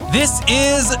This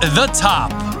is The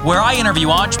Top, where I interview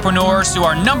entrepreneurs who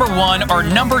are number one or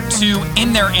number two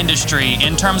in their industry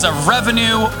in terms of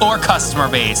revenue or customer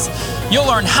base. You'll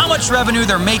learn how much revenue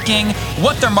they're making,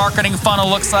 what their marketing funnel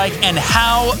looks like, and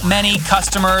how many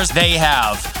customers they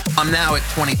have. I'm now at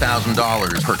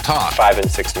 $20,000 per talk. 5 and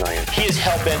 6 million. He is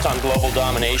hell-bent on global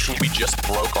domination. We just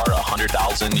broke our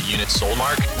 100,000 units sold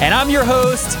mark. And I'm your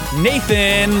host,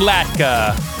 Nathan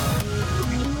Latka.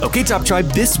 Okay, Top Tribe,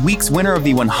 this week's winner of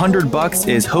the $100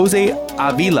 is Jose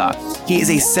Avila. He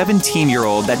is a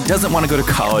 17-year-old that doesn't want to go to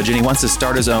college and he wants to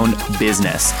start his own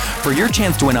business. For your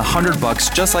chance to win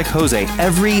 $100 just like Jose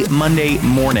every Monday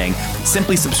morning,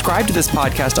 simply subscribe to this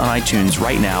podcast on iTunes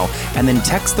right now and then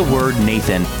text the word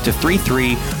Nathan to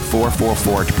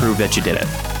 33444 to prove that you did it.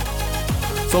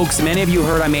 Folks, many of you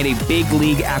heard I made a big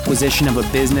league acquisition of a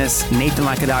business.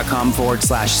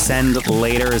 NathanLatka.com/send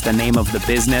later is the name of the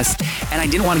business. And I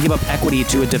didn't want to give up equity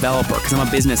to a developer because I'm a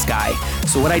business guy.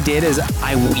 So what I did is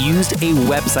I used a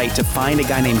website to find a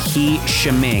guy named He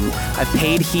Shiming. I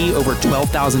paid He over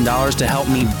 $12,000 to help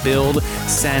me build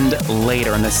Send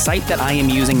Later. And the site that I am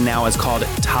using now is called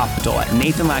Toptal at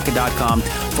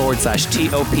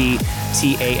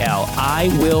NathanLatka.com/TOPTAL. I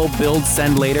will build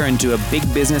Send Later into a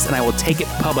big business and I will take it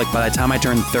public by the time I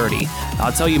turn 30.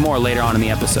 I'll tell you more later on in the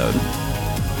episode.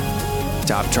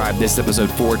 Top Tribe, this is episode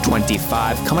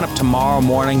 425. Coming up tomorrow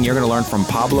morning, you're going to learn from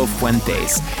Pablo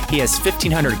Fuentes. He has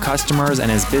 1,500 customers and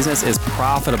his business is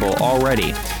profitable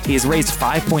already. He has raised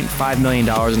 $5.5 million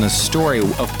and the story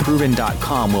of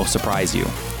Proven.com will surprise you.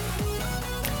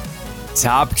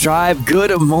 Top Tribe,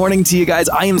 good morning to you guys.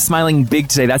 I am smiling big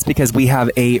today. That's because we have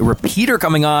a repeater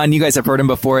coming on. You guys have heard him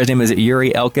before. His name is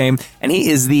Yuri Elkaim, and he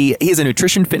is a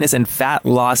nutrition, fitness, and fat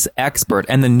loss expert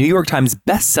and the New York Times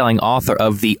best-selling author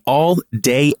of the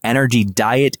All-Day Energy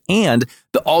Diet and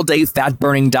the All-Day Fat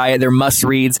Burning Diet. They're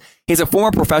must-reads. He's a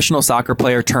former professional soccer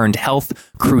player turned health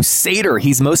crusader.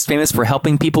 He's most famous for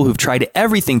helping people who've tried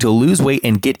everything to lose weight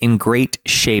and get in great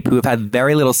shape, who have had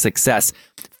very little success,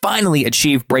 finally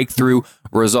achieve breakthrough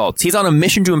results. He's on a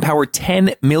mission to empower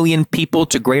 10 million people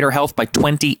to greater health by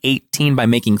 2018 by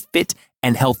making fit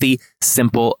and healthy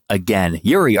simple again.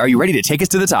 Yuri, are you ready to take us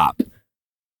to the top?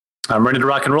 I'm ready to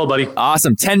rock and roll, buddy.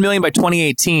 Awesome. 10 million by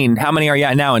 2018. How many are you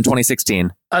at now in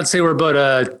 2016? I'd say we're about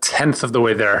a tenth of the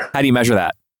way there. How do you measure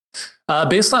that?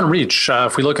 Based on reach,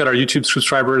 if we look at our YouTube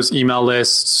subscribers, email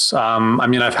lists,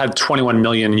 I've had 21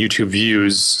 million YouTube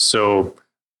views. So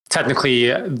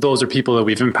technically, those are people that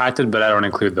we've impacted, but I don't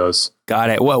include those. Got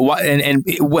it.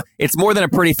 It's more than a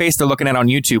pretty face they're looking at on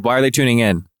YouTube. Why are they tuning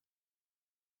in?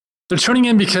 They're tuning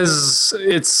in because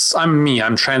I'm me.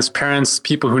 I'm transparent.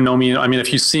 People who know me,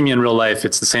 if you see me in real life,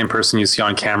 it's the same person you see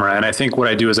on camera. And I think what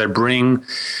I do is I bring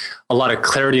a lot of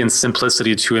clarity and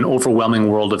simplicity to an overwhelming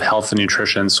world of health and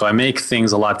nutrition. So I make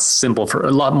things a lot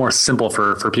more simple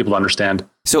for people to understand.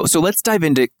 So let's dive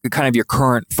into kind of your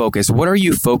current focus. What are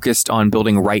you focused on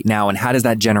building right now, and how does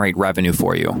that generate revenue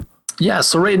for you? Yeah,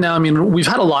 so right now, we've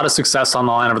had a lot of success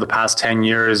online over the past 10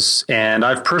 years, and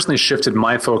I've personally shifted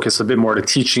my focus a bit more to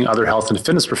teaching other health and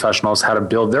fitness professionals how to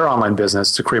build their online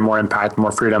business to create more impact,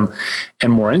 more freedom,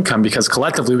 and more income, because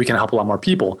collectively we can help a lot more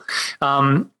people.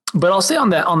 But I'll say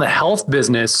on the health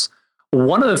business,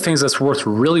 one of the things that's worked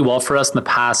really well for us in the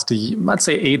past, let's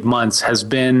say 8 months, has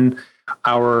been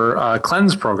our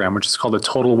cleanse program, which is called the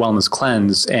Total Wellness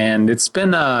Cleanse. And it's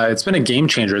been a game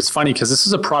changer. It's funny because this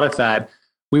is a product that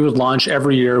we would launch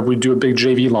every year. We'd do a big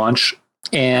JV launch.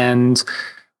 And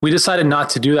we decided not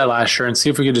to do that last year and see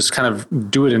if we could just kind of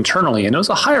do it internally. And it was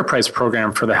a higher price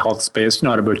program for the health space,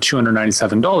 at about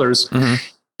 $297. Mm-hmm.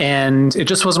 And it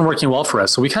just wasn't working well for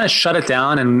us. So we kind of shut it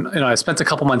down. And I spent a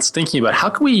couple months thinking about how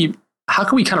can we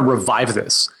kind of revive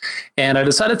this? And I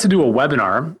decided to do a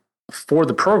webinar for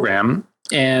the program.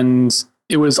 And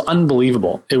it was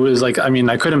unbelievable. It was like,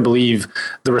 I couldn't believe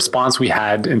the response we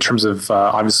had in terms of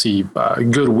obviously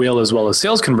goodwill as well as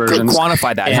sales conversions.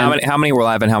 Quantify that. And how many were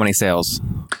live and how many sales?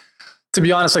 To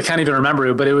be honest, I can't even remember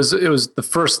it, but it was the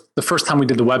first time we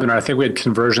did the webinar. I think we had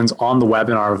conversions on the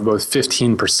webinar of about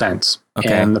 15%.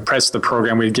 Okay. And the price of the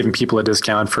program, we had given people a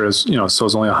discount for, so it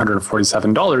was only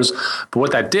 $147. But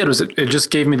what that did was it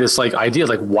just gave me this idea,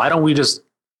 why don't we just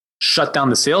shut down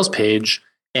the sales page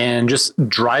and just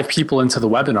drive people into the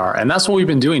webinar? And that's what we've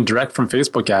been doing direct from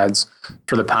Facebook ads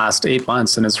for the past 8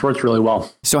 months. And it's worked really well.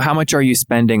 So how much are you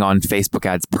spending on Facebook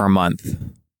ads per month?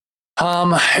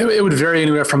 It would vary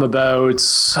anywhere from about,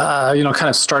 kind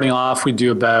of starting off, we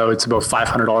do about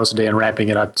 $500 a day and ramping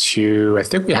it up to, I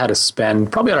think we had to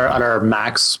spend probably at our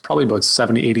max, probably about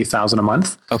 70, 80,000 a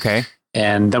month. Okay.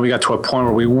 And then we got to a point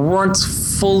where we weren't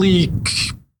fully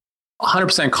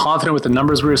 100% confident with the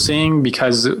numbers we were seeing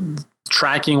because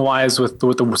tracking wise with some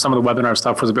of the webinar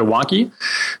stuff was a bit wonky.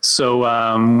 So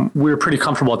we were pretty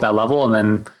comfortable at that level. And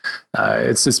then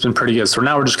it's been pretty good. So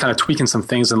now we're just kind of tweaking some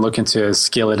things and looking to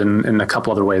scale it in a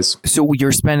couple other ways. So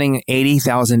you're spending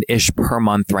 $80,000-ish per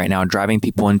month right now, driving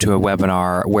people into a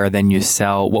webinar where then you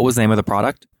sell, what was the name of the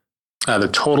product? The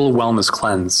Total Wellness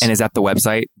Cleanse. And is that the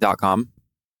website, .com?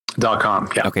 .com,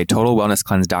 yeah. Okay,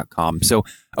 totalwellnesscleanse.com. So,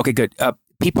 okay, good.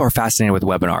 People are fascinated with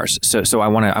webinars. So I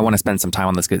want to spend some time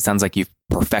on this because it sounds like you've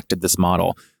perfected this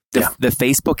model. The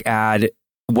Facebook ad,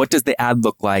 what does the ad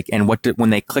look like? And when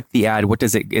they click the ad,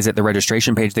 is it the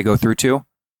registration page they go through to?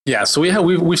 Yeah, so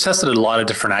we've tested a lot of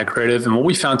different ad creative, and what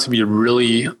we found to be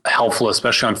really helpful,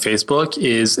 especially on Facebook,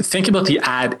 is think about the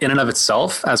ad in and of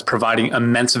itself as providing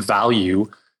immense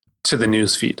value to the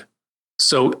newsfeed.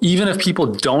 So even if people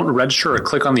don't register or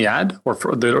click on the ad, or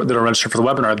they don't register for the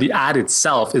webinar, the ad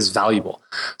itself is valuable.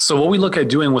 So what we look at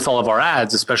doing with all of our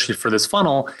ads, especially for this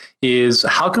funnel, is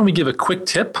how can we give a quick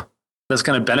tip that's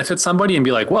going to benefit somebody and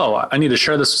be like, whoa, I need to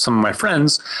share this with some of my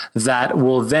friends, that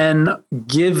will then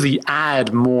give the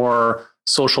ad more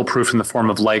social proof in the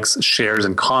form of likes, shares,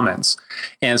 and comments.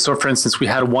 And so, for instance, we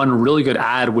had one really good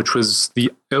ad, which was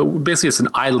basically it's an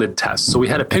eyelid test. So we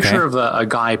had a picture of a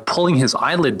guy pulling his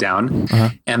eyelid down,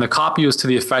 and the copy was to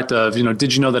the effect of,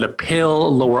 did you know that a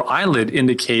pale lower eyelid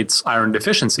indicates iron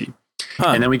deficiency?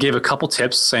 And then we gave a couple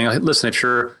tips saying, listen,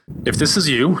 if this is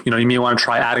you may want to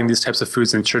try adding these types of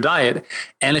foods into your diet.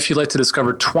 And if you'd like to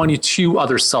discover 22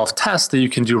 other self-tests that you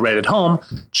can do right at home,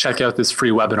 check out this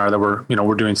free webinar that we're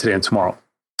doing today and tomorrow.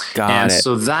 Got it.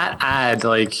 So that ad,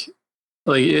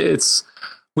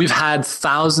 we've had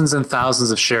thousands and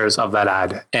thousands of shares of that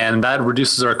ad, and that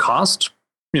reduces our cost,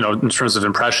 in terms of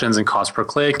impressions and cost per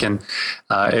click. And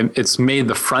it's made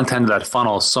the front end of that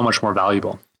funnel so much more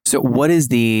valuable. So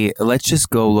let's just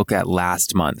go look at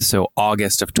last month. So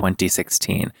August of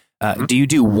 2016. Do you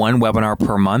do one webinar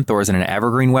per month, or is it an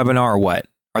evergreen webinar, or what?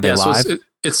 Are they live? So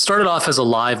it started off as a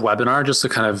live webinar just to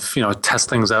kind of, test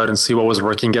things out and see what was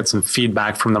working, get some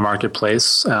feedback from the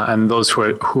marketplace and those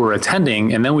who were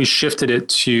attending. And then we shifted it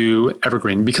to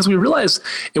evergreen because we realized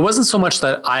it wasn't so much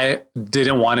that I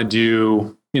didn't want to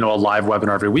do, a live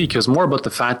webinar every week. It was more about the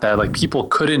fact that people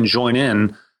couldn't join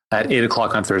in at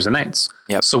 8:00 on Thursday nights.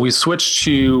 Yep. So we switched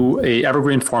to a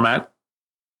evergreen format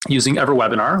using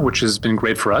EverWebinar, which has been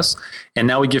great for us. And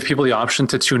now we give people the option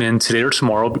to tune in today or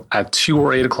tomorrow at 2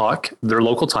 or 8:00, their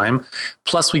local time.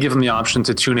 Plus we give them the option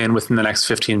to tune in within the next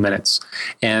 15 minutes.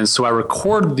 And so I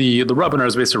record the webinar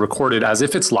is basically recorded as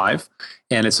if it's live.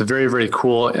 And it's a very, very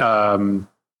cool,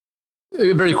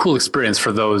 experience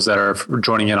for those that are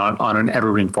joining in on an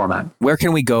evergreen format. Where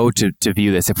can we go to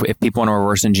view this if people want to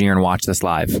reverse engineer and watch this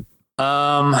live?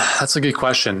 That's a good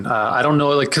question. I don't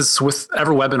know, because with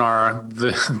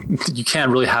EverWebinar, you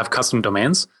can't really have custom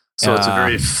domains. So it's a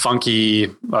very funky,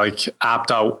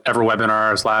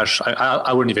 app.everwebinar/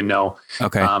 I wouldn't even know.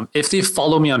 Okay. If they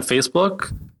follow me on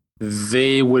Facebook,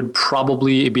 they would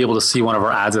probably be able to see one of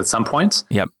our ads at some point.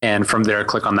 Yep. And from there,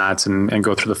 click on that and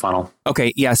go through the funnel.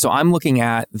 Okay. Yeah. So I'm looking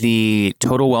at the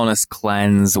Total Wellness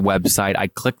Cleanse website. I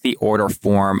click the order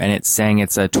form and it's saying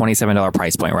it's a $27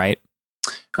 price point, right?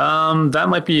 That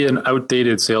might be an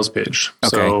outdated sales page.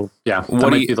 Okay. So yeah, that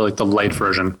might be the light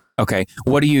version. Okay.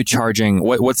 What are you charging?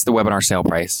 What's the webinar sale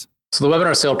price? So the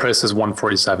webinar sale price is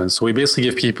 $147. So we basically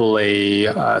give people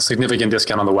a significant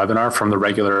discount on the webinar from the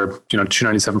regular,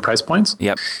 $297 price points.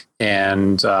 Yep.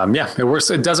 And it works.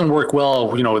 It doesn't work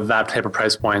well, with that type of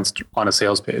price points on a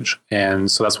sales page. And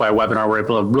so that's why a webinar, we're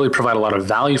able to really provide a lot of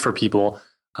value for people.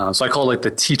 So I call it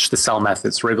the teach the sell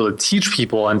method. So we're able to teach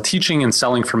people, and teaching and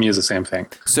selling for me is the same thing.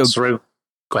 So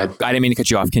go ahead. I didn't mean to cut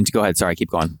you off. Go ahead. Sorry, keep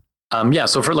going.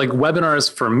 So for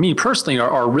webinars for me personally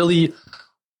are really,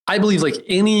 I believe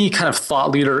any kind of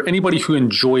thought leader, anybody who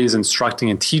enjoys instructing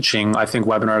and teaching, I think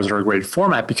webinars are a great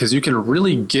format because you can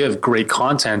really give great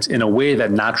content in a way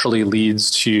that naturally leads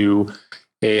to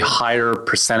a higher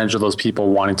percentage of those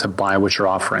people wanting to buy what you're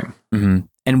offering. Mm-hmm.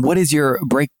 And what is your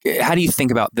break? How do you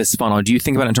think about this funnel? Do you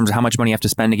think about it in terms of how much money you have to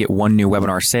spend to get one new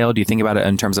webinar sale? Do you think about it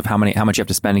in terms of how much you have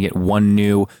to spend to get one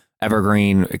new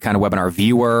evergreen kind of webinar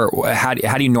viewer? How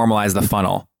do you normalize the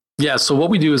funnel? Yeah. So what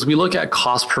we do is we look at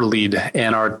cost per lead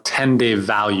and our 10-day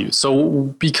value.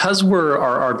 So because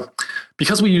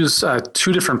because we use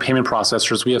two different payment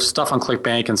processors, we have stuff on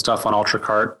ClickBank and stuff on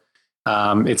UltraCart.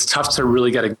 It's tough to really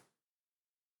get a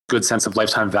good sense of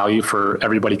lifetime value for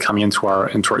everybody coming into our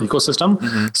ecosystem.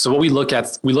 Mm-hmm. So what we look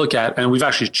at, and we've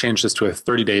actually changed this to a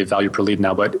 30-day value per lead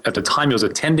now, but at the time it was a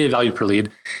 10-day value per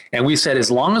lead. And we said, as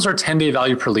long as our 10-day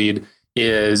value per lead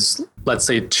is, let's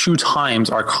say, 2 times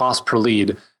our cost per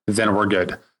lead, then we're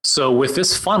good. So with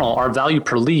this funnel, our value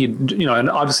per lead, and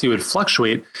obviously it would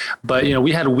fluctuate, but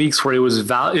we had weeks where it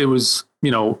was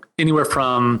anywhere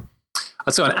from,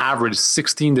 let's say on average,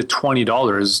 $16 to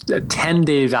 $20, a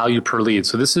 10-day value per lead.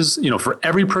 So this is, for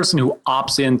every person who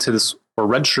opts into this or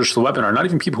registers for the webinar, not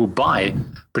even people who buy,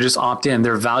 but just opt in,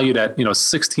 they're valued at,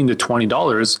 $16 to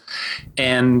 $20.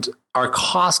 And our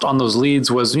cost on those leads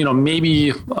was,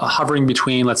 maybe hovering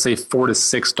between, let's say, $4 to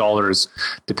 $6,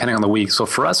 depending on the week. So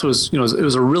for us, it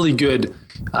was a really good,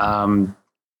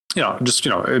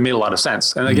 it made a lot of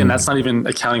sense. And again, that's not even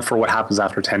accounting for what happens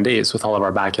after 10 days with all of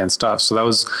our back end stuff. So that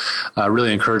was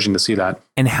really encouraging to see that.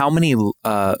 And how many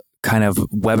kind of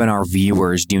webinar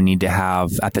viewers do you need to have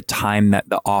at the time that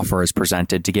the offer is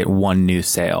presented to get one new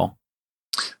sale?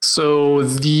 So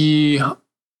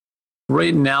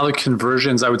right now, the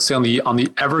conversions, I would say on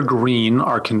the evergreen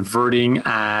are converting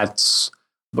at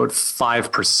about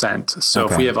 5%. So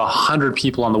if we have 100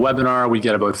 people on the webinar, we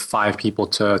get about 5 people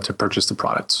to purchase the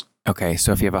products. Okay.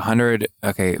 So if you have 100,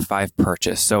 5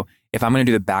 purchase. So if I'm going to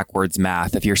do the backwards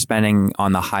math, if you're spending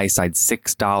on the high side,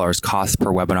 $6 cost per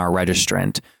webinar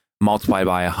registrant, multiplied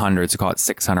by 100, so call it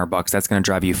 $600, that's going to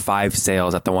drive you 5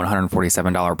 sales at the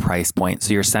 $147 price point.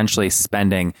 So you're essentially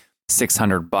spending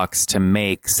 $600 to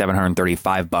make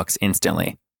 $735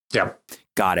 instantly. Yeah.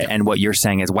 Got it. And what you're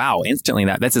saying is, wow, instantly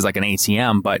this is like an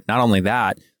ATM, but not only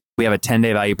that, we have a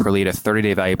 10-day value per lead, a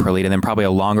 30-day value per lead, and then probably a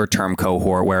longer term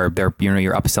cohort where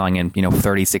you're upselling in,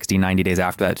 30, 60, 90 days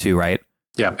after that too, right?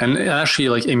 Yeah. And actually,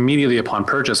 like immediately upon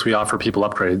purchase, we offer people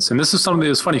upgrades. And this is something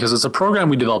that's funny because it's a program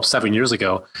we developed 7 years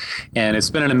ago. And it's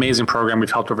been an amazing program.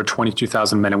 We've helped over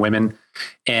 22,000 men and women.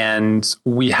 And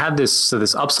we had this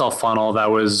upsell funnel that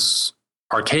was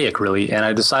archaic, really. And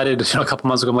I decided, a couple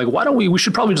months ago, I'm like, why don't we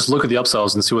should probably just look at the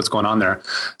upsells and see what's going on there.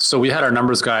 So we had our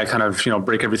numbers guy kind of,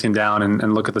 break everything down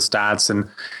and look at the stats.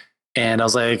 And I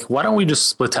was like, why don't we just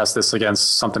split test this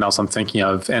against something else I'm thinking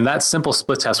of? And that simple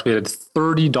split test, we added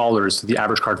 $30 to the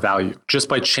average cart value just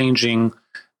by changing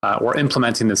or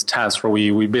implementing this test where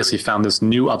we basically found this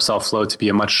new upsell flow to be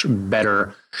a much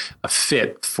better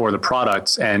fit for the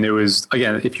products. And it was,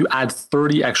 again, if you add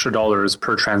 $30 extra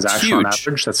per transaction on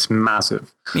average, that's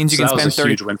massive. Means you can spend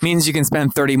 30. Means you can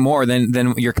spend 30 more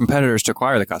than your competitors to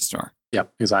acquire the customer. Yeah,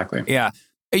 exactly. Yeah.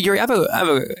 Yuri, I have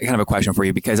a kind of a question for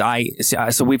you because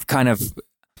so we've kind of,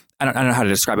 I don't know how to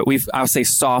describe it. We've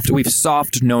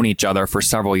soft known each other for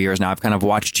several years now. I've kind of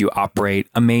watched you operate.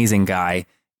 Amazing guy,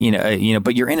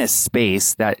 but you're in a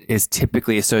space that is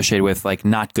typically associated with like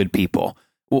not good people.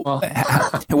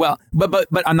 Well, but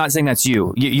I'm not saying that's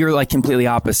you. You're like completely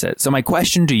opposite. So my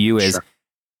question to you is,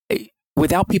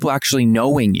 without people actually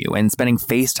knowing you and spending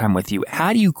FaceTime with you,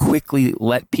 how do you quickly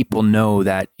let people know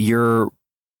that you're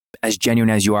as genuine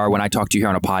as you are when I talk to you here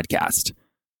on a podcast?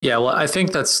 Yeah, well, I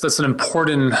think that's an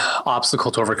important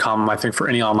obstacle to overcome, I think, for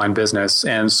any online business.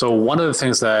 And so one of the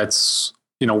things that's,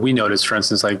 we noticed, for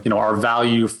instance, like, our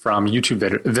value from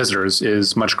YouTube visitors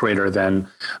is much greater than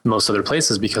most other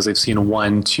places because they've seen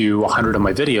 1 to 100 of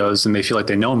my videos and they feel like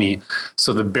they know me.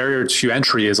 So the barrier to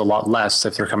entry is a lot less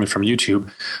if they're coming from YouTube.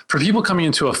 For people coming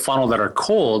into a funnel that are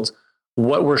cold,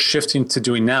 what we're shifting to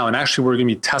doing now, and actually we're going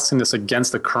to be testing this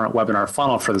against the current webinar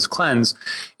funnel for this cleanse,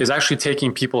 is actually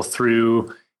taking people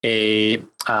through a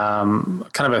kind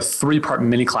of a 3-part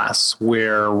mini class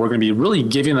where we're going to be really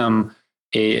giving them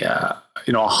a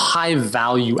high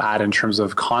value add in terms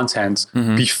of content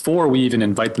before we even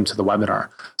invite them to the webinar.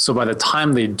 So by the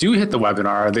time they do hit the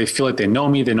webinar, they feel like they know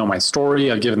me, they know my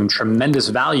story, I've given them tremendous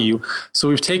value. So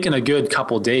we've taken a good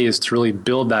couple of days to really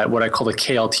build that, what I call the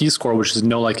KLT score, which is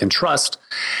know, like, and trust.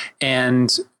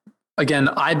 And again,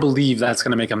 I believe that's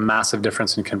going to make a massive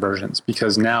difference in conversions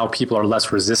because now people are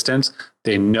less resistant.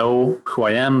 They know who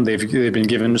I am. They've been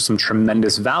given some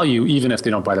tremendous value, even if they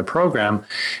don't buy the program.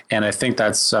 And I think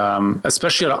that's,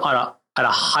 especially at a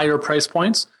higher price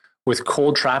points with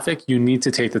cold traffic, you need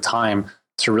to take the time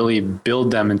to really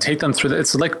build them and take them through.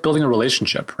 It's like building a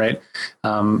relationship, right?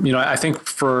 I think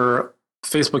for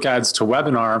Facebook ads to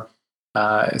webinar,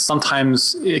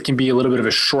 sometimes it can be a little bit of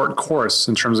a short course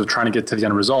in terms of trying to get to the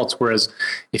end results. Whereas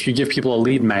if you give people a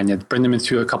lead magnet, bring them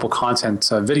into a couple content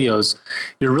videos,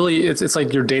 you're really, it's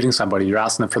like you're dating somebody. You're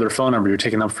asking them for their phone number. You're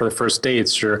taking them for the first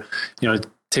dates. You're,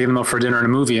 taking them out for dinner and a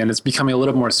movie, and it's becoming a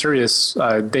little more serious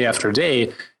day after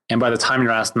day. And by the time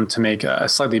you're asking them to make a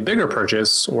slightly bigger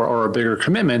purchase or a bigger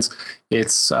commitment,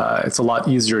 it's a lot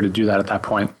easier to do that at that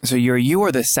point. So you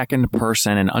are the second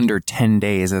person in under 10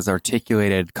 days has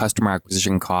articulated customer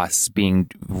acquisition costs being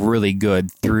really good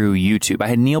through YouTube. I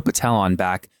had Neil Patel on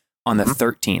back on the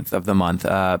 13th of the month,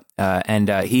 and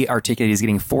he articulated he's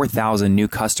getting 4,000 new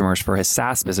customers for his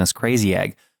SaaS business, Crazy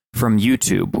Egg, from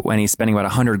YouTube when he's spending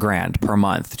about $100,000 per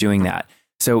month doing that.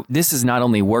 So this is not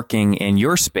only working in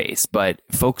your space, but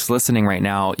folks listening right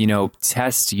now,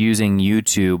 test using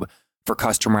YouTube for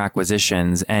customer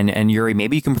acquisitions. And Yuri,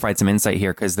 maybe you can provide some insight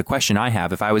here, because the question I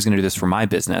have, if I was going to do this for my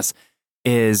business,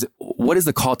 is what is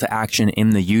the call to action in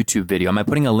the YouTube video? Am I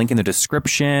putting a link in the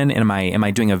description? And am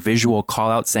I doing a visual call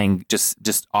out saying just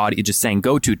saying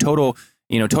go to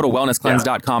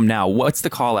totalwellnesscleanse.com now? What's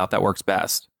the call out that works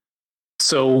best?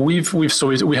 So we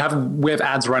have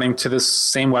ads running to this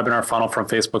same webinar funnel from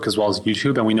Facebook as well as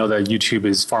YouTube, and we know that YouTube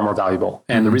is far more valuable.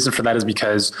 And the reason for that is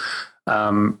because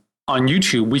on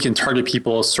YouTube we can target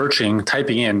people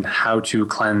typing in how to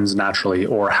cleanse naturally,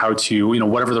 or how to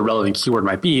whatever the relevant keyword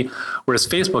might be. Whereas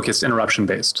Facebook is interruption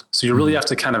based, so you really have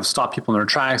to kind of stop people in their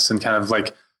tracks and kind of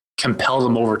like compel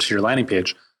them over to your landing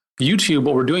page. YouTube,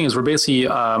 what we're doing is we're basically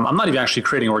I'm not even actually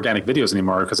creating organic videos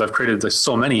anymore, because I've created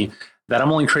so many that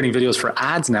I'm only creating videos for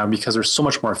ads now, because they're so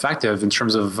much more effective in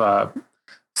terms of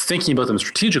thinking about them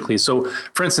strategically. So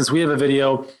for instance, we have a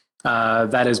video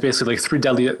that is basically like 3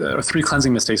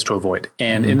 cleansing mistakes to avoid.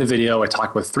 And in the video, I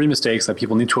talk about 3 mistakes that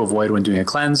people need to avoid when doing a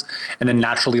cleanse, and then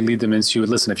naturally lead them into,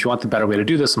 listen, if you want the better way to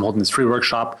do this, I'm holding this free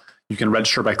workshop. You can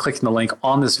register by clicking the link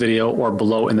on this video or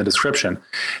below in the description.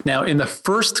 Now, in the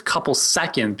first couple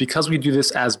seconds, because we do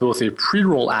this as both a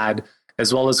pre-roll ad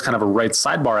as well as kind of a right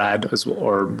sidebar ad,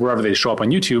 or wherever they show up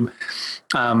on YouTube,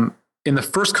 in the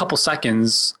first couple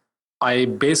seconds, I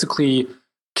basically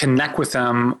connect with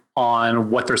them on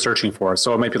what they're searching for.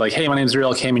 So it might be like, hey, my name is Yuri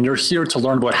Elkaim, and you're here to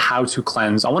learn about how to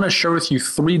cleanse. I want to share with you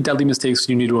 3 deadly mistakes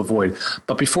you need to avoid.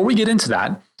 But before we get into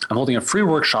that, I'm holding a free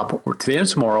workshop today and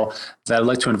tomorrow that I'd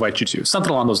like to invite you to,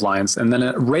 something along those lines. And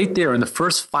then right there in the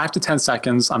first 5 to 10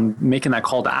 seconds, I'm making that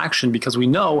call to action, because we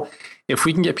know if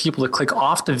we can get people to click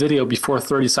off the video before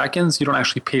 30 seconds, you don't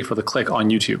actually pay for the click on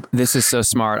YouTube. This is so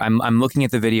smart. I'm looking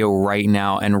at the video right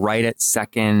now, and right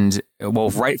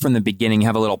from the beginning, you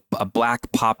have a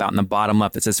black pop out in the bottom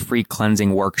left that says free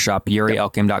cleansing workshop,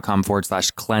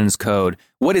 yurielkaim.com/cleanse code.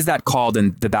 What is that called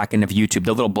in the back end of YouTube?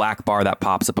 The little black bar that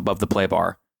pops up above the play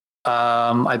bar.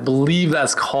 I believe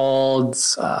that's called,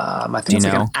 I think it's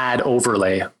like an ad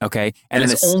overlay. Okay. And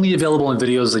it's only available in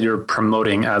videos that you're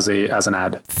promoting as an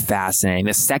ad. Fascinating.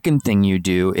 The second thing you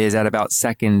do is at about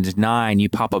second 9, you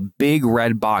pop a big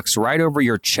red box right over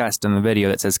your chest in the video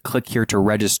that says click here to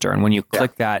register. And when you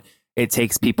click that, it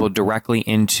takes people directly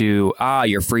into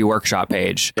your free workshop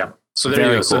page. Yeah. So there you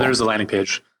go. Cool. So there's the landing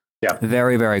page. Yeah.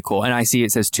 Very, very cool. And I see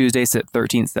it says Tuesday,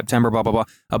 13th September, blah, blah, blah,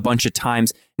 a bunch of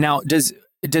times. Now, does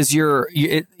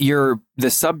the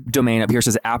subdomain up here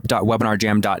says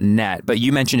app.webinarjam.net, but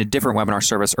you mentioned a different webinar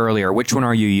service earlier. Which one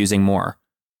are you using more?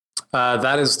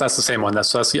 That's the same one.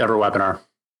 That's the EverWebinar.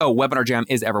 Oh, Webinar Jam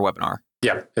is EverWebinar.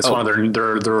 Yeah, it's one of their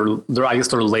I guess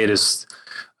their latest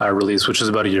release, which is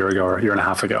about a year ago or a year and a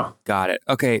half ago. Got it.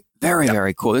 Okay,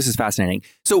 very cool. This is fascinating.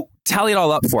 So tally it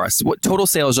all up for us. What total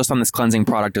sales just on this cleansing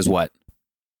product is what?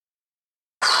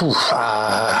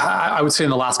 I would say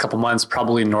in the last couple months,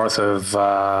 probably north of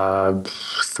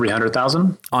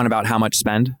 300,000. On about how much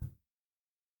spend?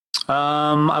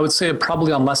 I would say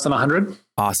probably on less than 100.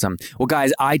 Awesome. Well,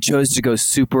 guys, I chose to go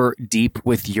super deep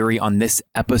with Yuri on this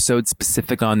episode,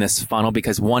 specific on this funnel,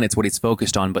 because 1, it's what he's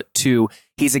focused on, but 2,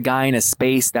 he's a guy in a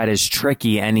space that is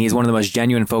tricky, and he's one of the most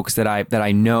genuine folks that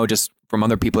I know just from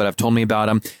other people that have told me about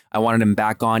him. I wanted him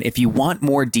back on. If you want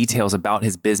more details about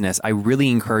his business, I really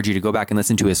encourage you to go back and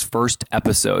listen to his first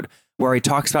episode, where he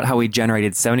talks about how he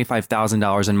generated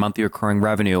 $75,000 in monthly recurring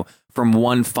revenue from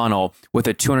one funnel with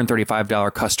a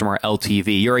 $235 customer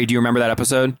LTV. Yuri, do you remember that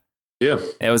episode? Yeah.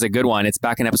 It was a good one. It's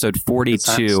back in episode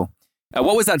 42.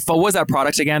 What was that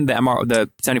product again? The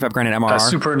 $75,000 in MRR?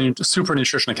 Super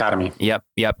Nutrition Academy. Yep.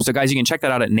 So guys, you can check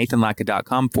that out at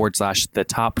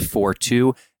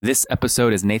nathanlatka.com/the-top42. This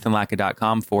episode is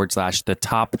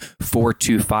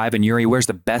nathanlatka.com/the-top425. And Yuri, where's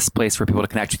the best place for people to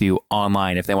connect with you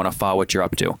online if they want to follow what you're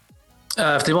up to?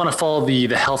 If they want to follow the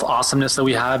health awesomeness that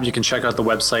we have, you can check out the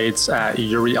websites at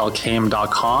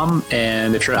yurielkaim.com.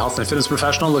 And if you're a health and fitness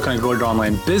professional looking to grow your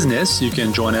online business, you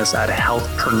can join us at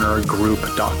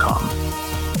healthpreneurgroup.com.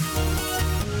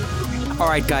 All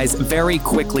right, guys, very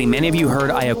quickly, many of you heard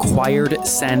I acquired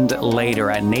Send Later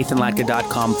at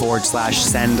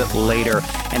nathanlatka.com/send later.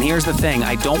 And here's the thing,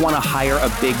 I don't want to hire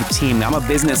a big team. Now, I'm a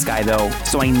business guy, though,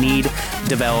 so I need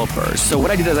developers. So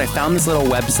what I did is I found this little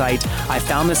website. I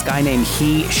found this guy named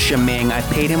He Shiming. I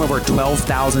paid him over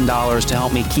 $12,000 to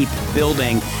help me keep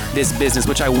building this business,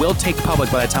 which I will take public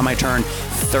by the time I turn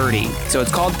 30. So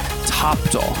it's called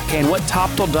Toptal. Okay, and what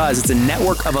Toptal does, it's a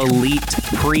network of elite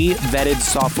pre-vetted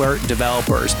software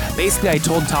developers. Basically, I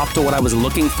told Toptal what I was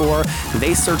looking for.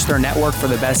 They search their network for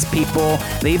the best people.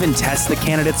 They even test the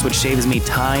candidates, which saves me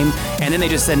time. And then they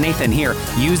just said, Nathan, here,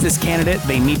 use this candidate.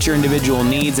 They meet your individual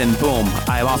needs, and boom,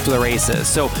 I'm off to the races.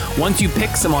 So once you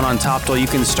pick someone on Toptal, you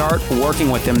can start working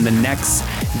with them the next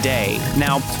day.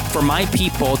 Now, for my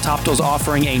people, Toptal's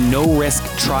offering a no-risk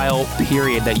trial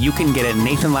period that you can get at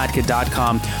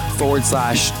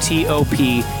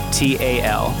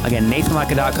nathanlatka.com/TOPTAL. Again,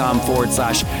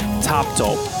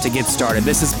 nathanlatka.com/Toptal to get started.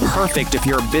 This is perfect if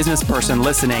you're a business person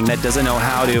listening that doesn't know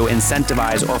how to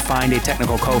incentivize or find a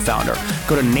technical co-founder.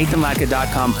 Go to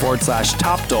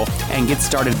nathanlatka.com/Toptal and get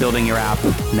started building your app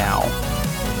now.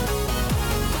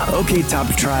 Okay, Top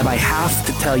Tribe, I have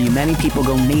to tell you, many people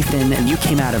go, Nathan, and you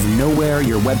came out of nowhere.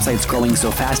 Your website's growing so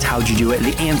fast. How'd you do it?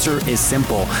 The answer is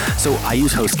simple. So I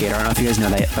use HostGator. I don't know if you guys know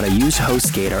that, but I use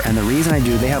HostGator. And the reason I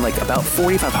do, they have like about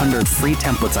 4,500 free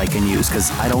templates I can use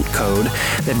because I don't code.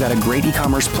 They've got a great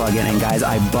e-commerce plugin. And guys,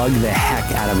 I bug the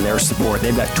heck out of their support.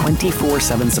 They've got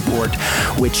 24/7 support,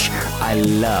 which I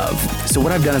love. So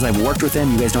what I've done is I've worked with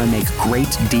them. You guys know I make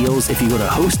great deals. If you go to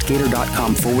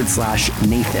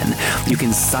HostGator.com/Nathan, you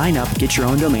can sign up, get your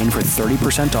own domain for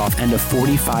 30% off and a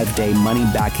 45-day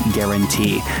money-back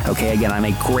guarantee. Okay, again, I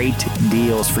make great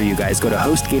deals for you guys. Go to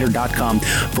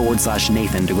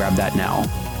HostGator.com/Nathan to grab that now.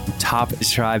 Top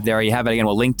Tribe, there you have it. Again,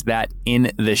 we'll link to that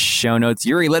in the show notes.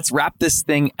 Yuri, let's wrap this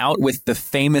thing out with the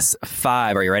famous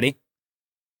 5. Are you ready?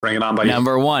 Bring it on, buddy.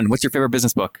 Number 1, what's your favorite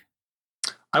business book?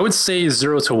 I would say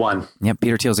 0 to 1. Yep,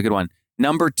 Peter Thiel's a good one.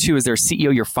 Number 2, is there a CEO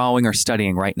you're following or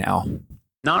studying right now?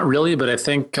 Not really, but I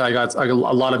think I got a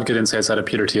lot of good insights out of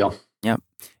Peter Thiel. Yep.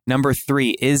 Number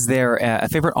 3, is there a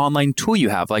favorite online tool you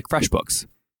have, like FreshBooks?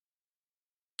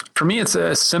 For me, it's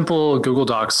a simple Google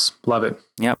Docs. Love it.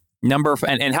 Yep.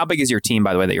 And how big is your team,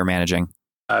 by the way, that you're managing?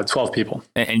 12 people.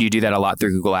 And you do that a lot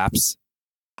through Google Apps?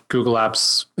 Google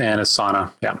Apps and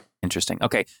Asana. Yeah. Interesting.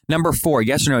 Okay. Number 4,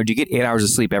 yes or no, do you get 8 hours of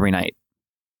sleep every night?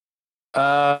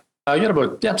 I get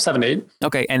about 7 to 8.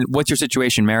 Okay. And what's your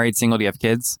situation? Married, single? Do you have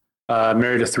kids?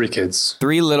 Married to 3 kids.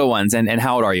 3 little ones. And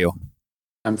how old are you?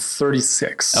 I'm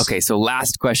 36. Okay. So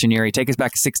last question, Yuri. Take us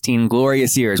back 16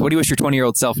 glorious years. What do you wish your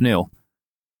 20-year-old self knew?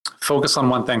 Focus on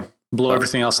one thing. Blow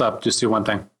everything else up. Just do one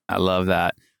thing. I love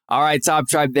that. All right, Top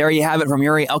Tribe. There you have it from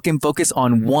Yuri Elkin. Focus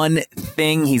on one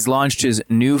thing. He's launched his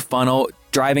new funnel,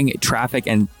 driving traffic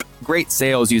and great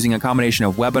sales using a combination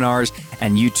of webinars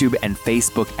and YouTube and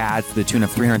Facebook ads to the tune of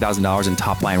 $300,000 in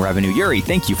top line revenue. Yuri,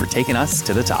 thank you for taking us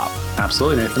to the top.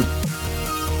 Absolutely, Nathan.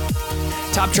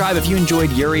 Top Tribe, if you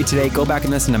enjoyed Yuri today, go back and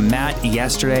listen to Matt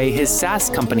yesterday. His SaaS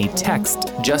company,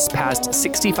 Text, just passed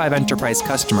 65 enterprise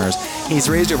customers. He's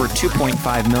raised over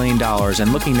 $2.5 million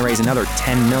and looking to raise another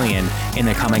 $10 million in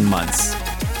the coming months.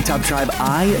 Top Tribe,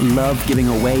 I love giving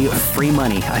away free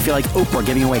money. I feel like Oprah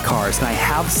giving away cars, and I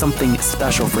have something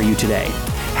special for you today.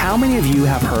 How many of you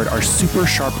have heard our super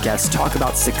sharp guests talk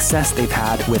about success they've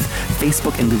had with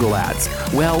Facebook and Google Ads?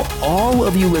 Well, all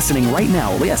of you listening right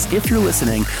now, yes, if you're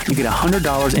listening, you get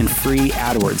 $100 in free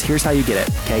AdWords. Here's how you get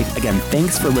it, okay? Again,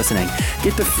 thanks for listening.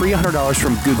 Get the free $100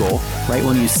 from Google, right,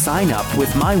 when you sign up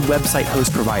with my website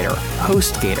host provider,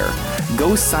 HostGator.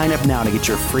 Go sign up now to get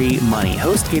your free money.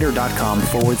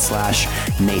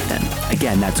 HostGator.com/Nathan.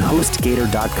 Again, that's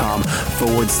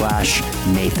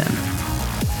HostGator.com/Nathan.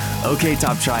 Okay,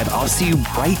 Top Tribe, I'll see you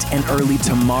bright and early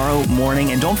tomorrow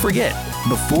morning. And don't forget,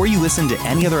 before you listen to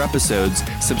any other episodes,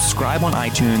 subscribe on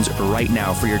iTunes right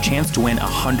now for your chance to win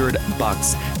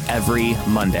 $100 every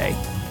Monday.